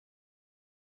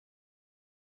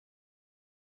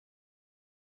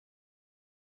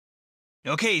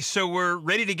Okay, so we're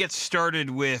ready to get started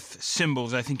with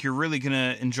symbols. I think you're really going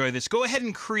to enjoy this. Go ahead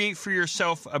and create for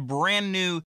yourself a brand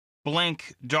new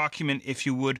blank document, if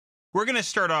you would. We're going to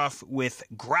start off with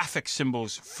graphic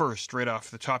symbols first, right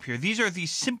off the top here. These are the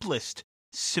simplest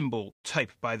symbol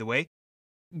type, by the way.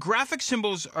 Graphic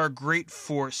symbols are great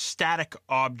for static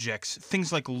objects,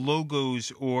 things like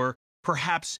logos or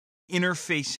perhaps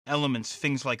interface elements,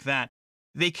 things like that.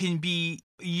 They can be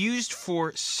used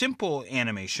for simple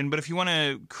animation, but if you want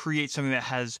to create something that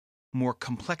has more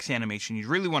complex animation, you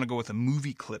really want to go with a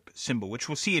movie clip symbol, which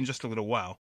we'll see in just a little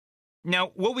while.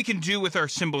 Now, what we can do with our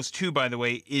symbols too, by the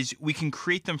way, is we can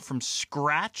create them from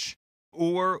scratch,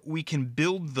 or we can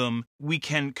build them, we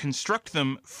can construct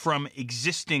them from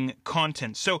existing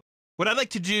content. So what I'd like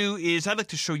to do is I'd like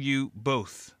to show you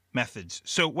both methods.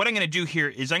 So what I'm going to do here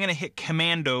is I'm going to hit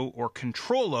Commando or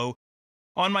Control-O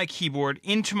on my keyboard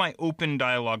into my open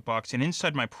dialog box, and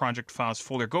inside my project files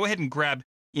folder, go ahead and grab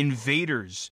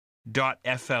invaders.fla.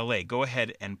 Go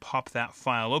ahead and pop that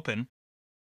file open.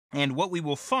 And what we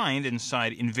will find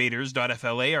inside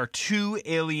invaders.fla are two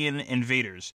alien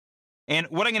invaders. And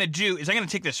what I'm going to do is I'm going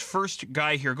to take this first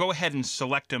guy here, go ahead and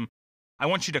select him. I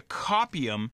want you to copy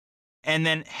him and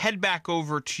then head back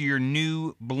over to your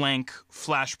new blank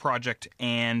Flash project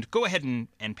and go ahead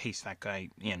and paste that guy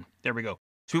in. There we go.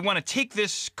 So we want to take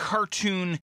this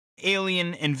cartoon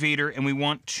alien invader and we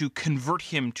want to convert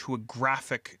him to a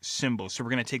graphic symbol. So we're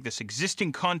going to take this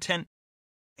existing content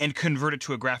and convert it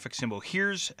to a graphic symbol.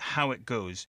 Here's how it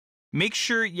goes. Make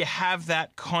sure you have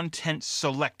that content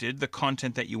selected, the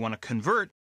content that you want to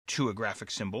convert to a graphic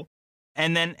symbol,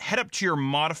 and then head up to your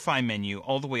Modify menu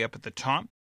all the way up at the top,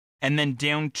 and then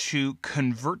down to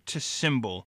Convert to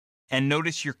Symbol. And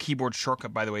notice your keyboard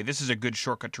shortcut, by the way. This is a good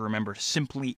shortcut to remember.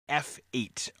 Simply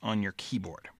F8 on your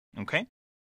keyboard, okay?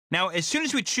 Now, as soon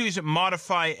as we choose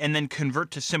Modify and then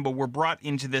Convert to Symbol, we're brought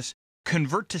into this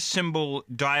Convert to Symbol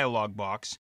dialog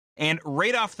box. And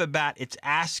right off the bat, it's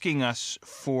asking us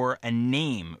for a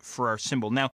name for our symbol.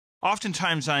 Now,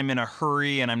 oftentimes I'm in a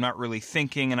hurry and I'm not really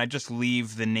thinking, and I just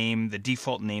leave the name, the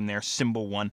default name there, symbol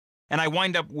 1. And I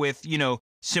wind up with,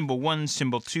 symbol 1,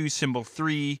 symbol 2, symbol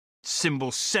 3,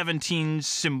 symbol 17,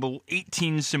 symbol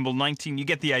 18, symbol 19. You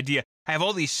get the idea. I have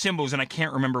all these symbols and I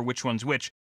can't remember which one's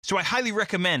which. So I highly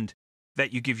recommend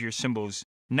that you give your symbols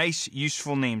nice,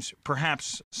 useful names.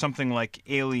 Perhaps something like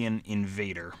Alien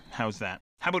Invader. How's that?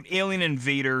 How about Alien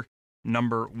Invader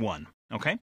number 1?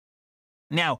 Okay.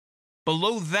 Now,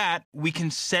 below that, we can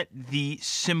set the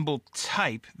symbol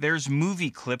type. There's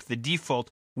movie clip, the default.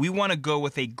 We want to go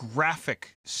with a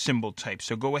graphic symbol type.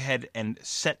 So go ahead and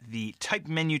set the type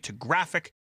menu to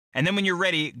graphic. And then when you're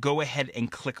ready, go ahead and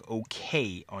click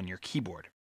OK on your keyboard.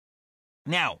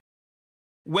 Now,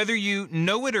 whether you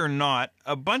know it or not,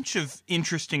 a bunch of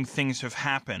interesting things have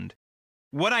happened.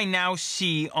 What I now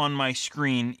see on my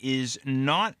screen is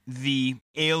not the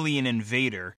alien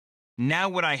invader. Now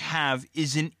what I have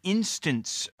is an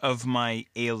instance of my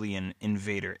alien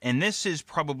invader. And this is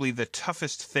probably the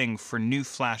toughest thing for new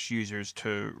Flash users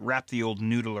to wrap the old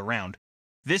noodle around.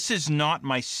 This is not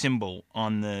my symbol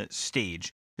on the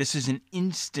stage. This is an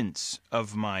instance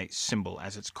of my symbol,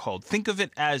 as it's called. Think of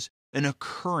it as an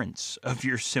occurrence of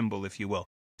your symbol, if you will.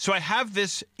 So I have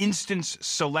this instance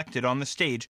selected on the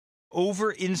stage.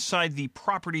 Over inside the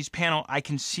Properties panel, I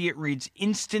can see it reads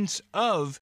instance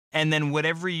of, and then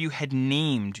whatever you had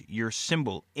named your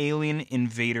symbol, Alien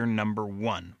Invader number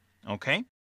 1. Okay?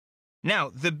 Now,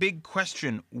 the big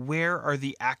question, where are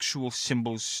the actual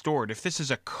symbols stored? If this is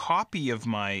a copy of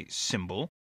my symbol,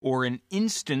 or an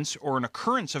instance or an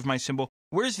occurrence of my symbol,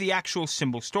 where's the actual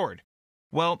symbol stored?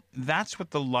 Well, that's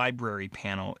what the library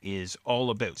panel is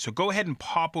all about. So go ahead and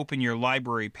pop open your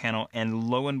library panel, and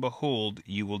lo and behold,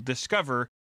 you will discover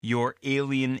your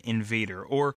Alien Invader,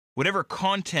 or whatever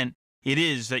content it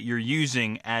is that you're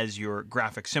using as your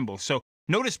graphic symbol. So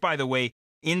notice, by the way,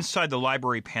 inside the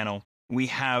library panel, we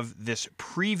have this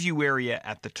preview area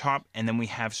at the top, and then we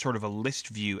have sort of a list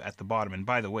view at the bottom. And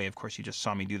by the way, of course, you just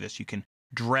saw me do this. You can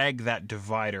drag that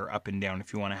divider up and down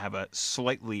if you want to have a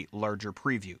slightly larger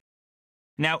preview.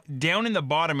 Now, down in the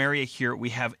bottom area here, we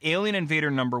have Alien Invader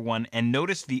number 1, and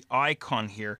notice the icon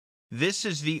here. This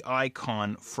is the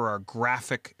icon for our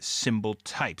graphic symbol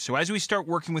type. So as we start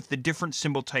working with the different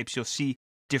symbol types, you'll see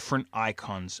different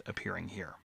icons appearing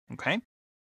here, okay?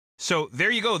 So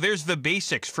there you go. There's the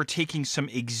basics for taking some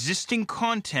existing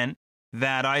content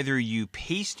that either you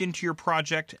paste into your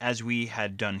project, as we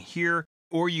had done here,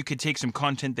 or you could take some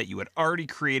content that you had already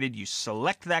created, you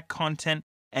select that content,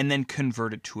 and then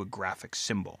convert it to a graphic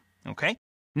symbol, okay?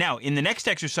 Now, in the next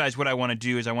exercise, what I want to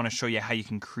do is I want to show you how you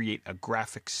can create a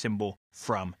graphic symbol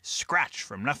from scratch,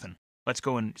 from nothing. Let's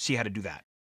go and see how to do that.